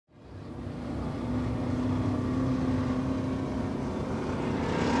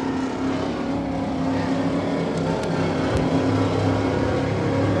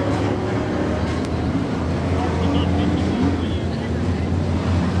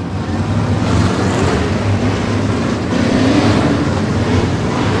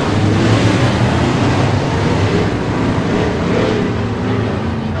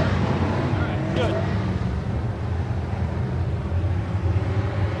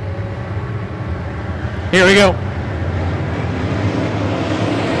Here we go.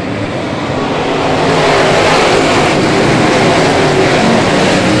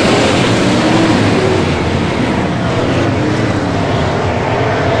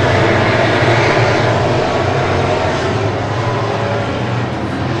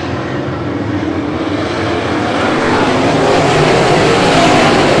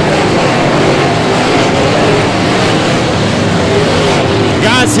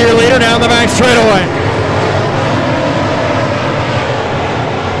 Here leader down the back straightaway.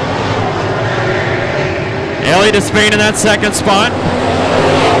 Ellie Despain in that second spot.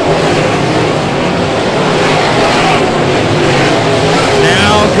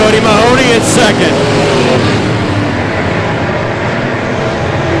 Now Cody Mahoney is second.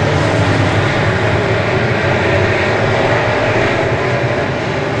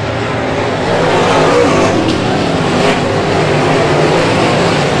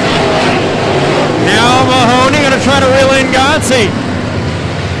 Try to reel in Godsey.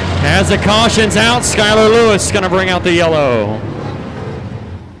 As the caution's out, Skylar Lewis going to bring out the yellow.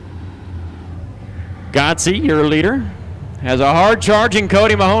 Godsey, your leader, has a hard charging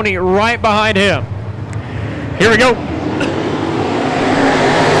Cody Mahoney right behind him. Here we go.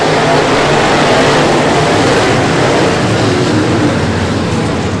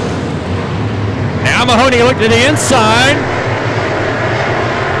 Now Mahoney looked to the inside.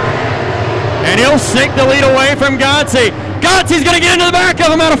 And he'll sneak the lead away from Godsey. Godsey's going to get into the back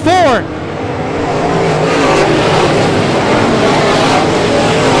of him out of 4.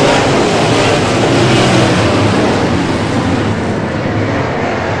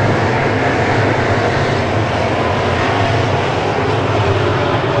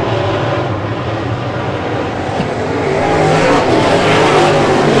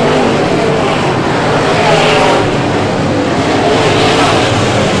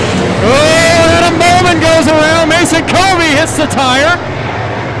 Kobe hits the tire,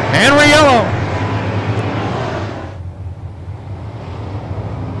 and we're yellow.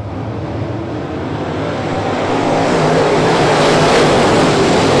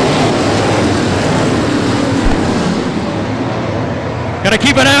 Got to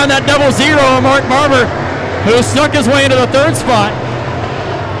keep an eye on that 0-0, Mark Barber, who snuck his way into the 3rd spot.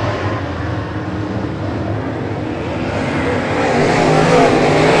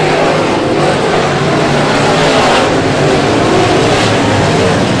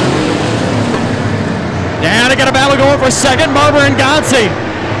 Got a battle going for second, Barber and Godsey.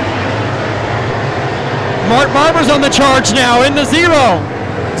 Mark Barber's on the charge now in the 0-0.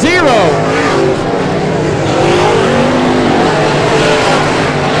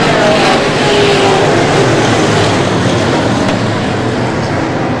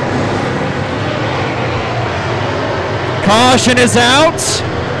 Caution is out.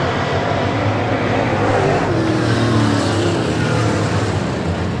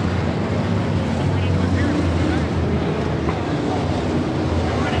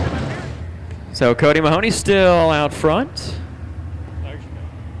 So Cody Mahoney still out front.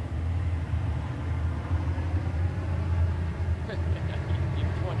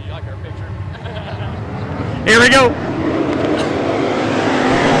 Here we go.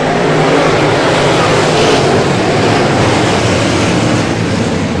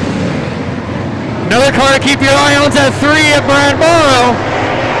 Another car to keep your eye on is at 3 at Brad Morrow.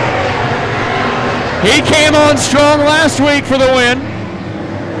 He came on strong last week for the win.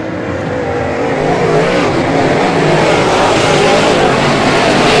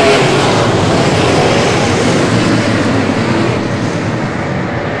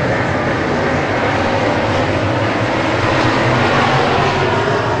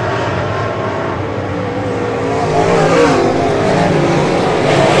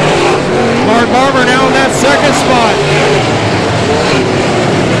 Barber now in that second spot.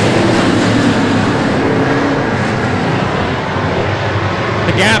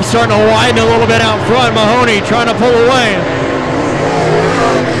 The gap's starting to widen a little bit out front. Mahoney trying to pull away.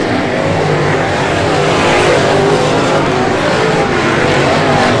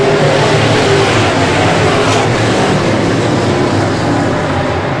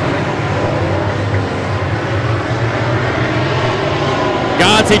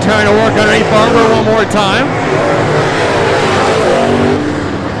 Godsey trying to work underneath Barber one more time.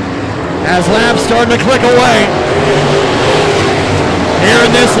 As laps starting to click away here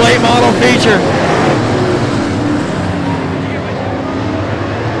in this late model feature.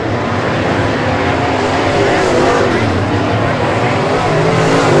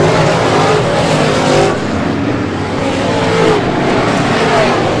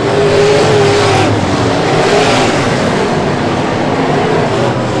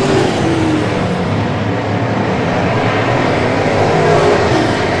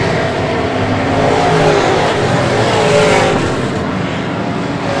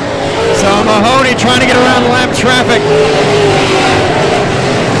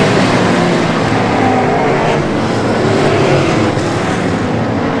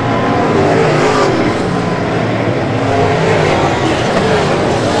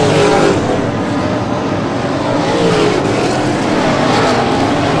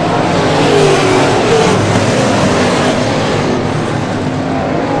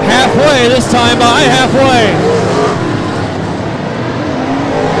 time by halfway.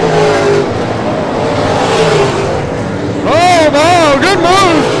 Oh, good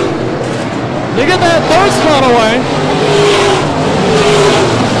move. You get that third spot away.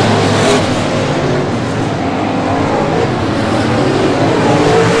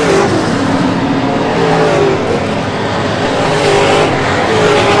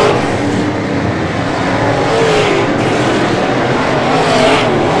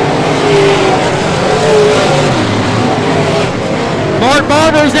 Mark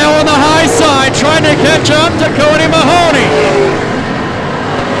Barber's now on the high side, trying to catch up to Cody Mahoney.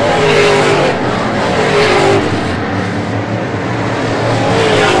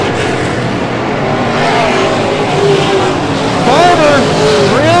 Barber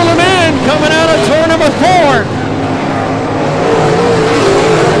reeled him in, coming out of turn number 4.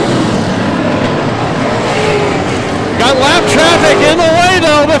 Got lap traffic in the way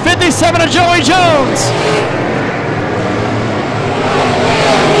though, the 57 of Joey Jones.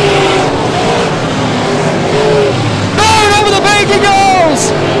 He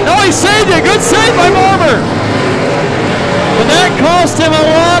goes! No, he saved it. Good save by Barber. But that cost him a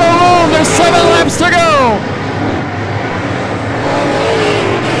lot of room. There's 7 laps to go.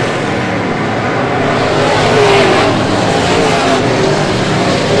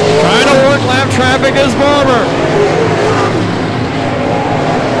 Trying to work lap traffic is Barber.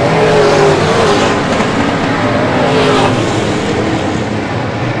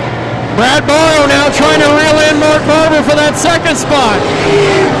 Brad Barrow now trying to reel in Mark Barber for that second spot.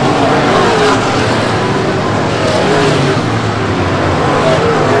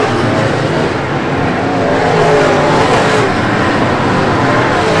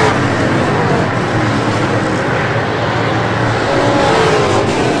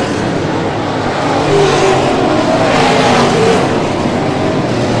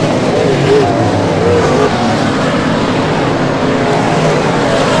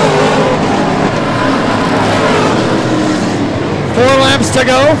 To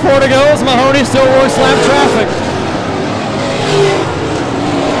go, 4 to go as Mahoney still works lap traffic.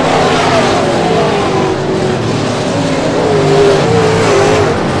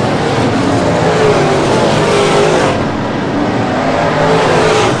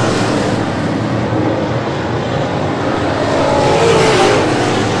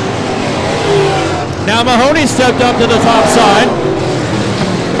 Now Mahoney stepped up to the top side.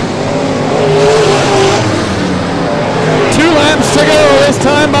 2 laps to go, this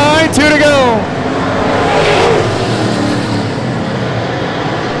time by 2 to go.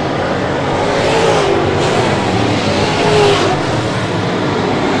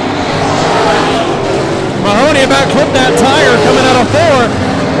 Mahoney about clipped that tire coming out of 4.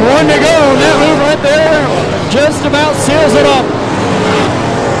 1 to go, and that move right there just about seals it up.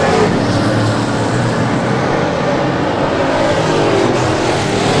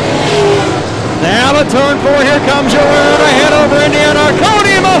 Now to turn 4, here comes your winner to Hanover, Indiana,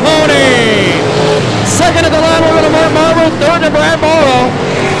 Cody Mahoney. Second at the line, we're going to Mark Barber. Third to Brad Barrow.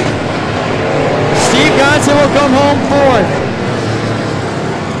 Steve Godson will come home 4th.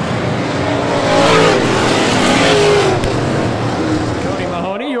 Cody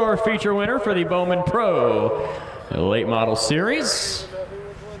Mahoney, your feature winner for the Bowman Pro Late Model Series.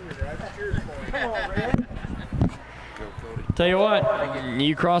 Tell you what,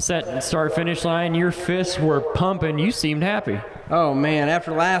 you crossed that start-finish line, your fists were pumping, you seemed happy. Oh man,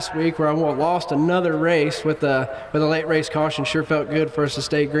 after last week where I lost another race with a late race caution, sure felt good for us to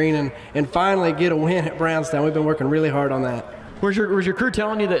stay green and finally get a win at Brownstown. We've been working really hard on that. Was your crew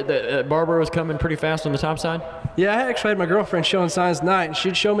telling you that Barber was coming pretty fast on the top side? Yeah, I actually had my girlfriend showing signs tonight, and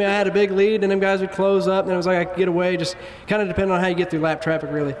she'd show me I had a big lead, and them guys would close up, and it was like I could get away, just kind of depending on how you get through lap traffic,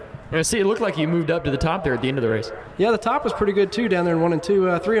 really. Yeah, see, it looked like you moved up to the top there at the end of the race. Yeah, the top was pretty good, too, down there in 1 and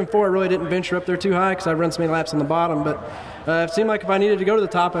 2. 3 and 4, I really didn't venture up there too high because I run so many laps on the bottom, but it seemed like if I needed to go to the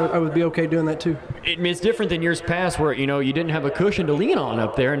top, I would be okay doing that, too. It's different than years past where, you didn't have a cushion to lean on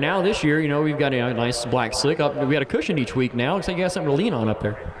up there. Now this year, we've got a nice black slick up. We got a cushion each week now. Looks like you got something to lean on up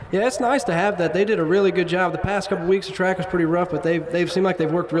there. Yeah, it's nice to have that. They did a really good job. The past couple weeks, the track was pretty rough, but they've seemed like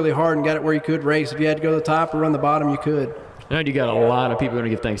they've worked really hard and got it where you could race. If you had to go to the top or run the bottom, you could. And you got a lot of people going to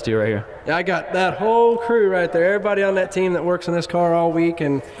give thanks to you right here. Yeah, I got that whole crew right there. Everybody on that team that works in this car all week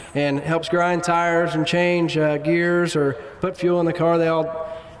and helps grind tires and change gears or put fuel in the car. They all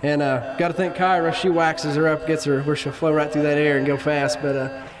got to thank Kyra. She waxes her up, gets her where she'll flow right through that air and go fast.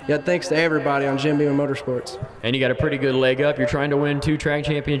 But yeah, thanks to everybody on Jim Beam Motorsports. And you got a pretty good leg up. You're trying to win 2 track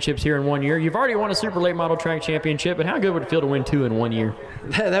championships here in 1 year. You've already won a super late model track championship, but how good would it feel to win 2 in 1 year?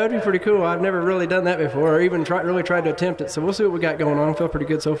 That would be pretty cool. I've never really done that before, or even really tried to attempt it. So we'll see what we got going on. I feel pretty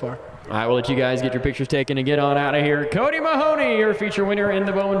good so far. All right, we'll let you guys get your pictures taken and get on out of here. Cody Mahoney, your feature winner in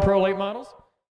the Bowman Pro Late Models.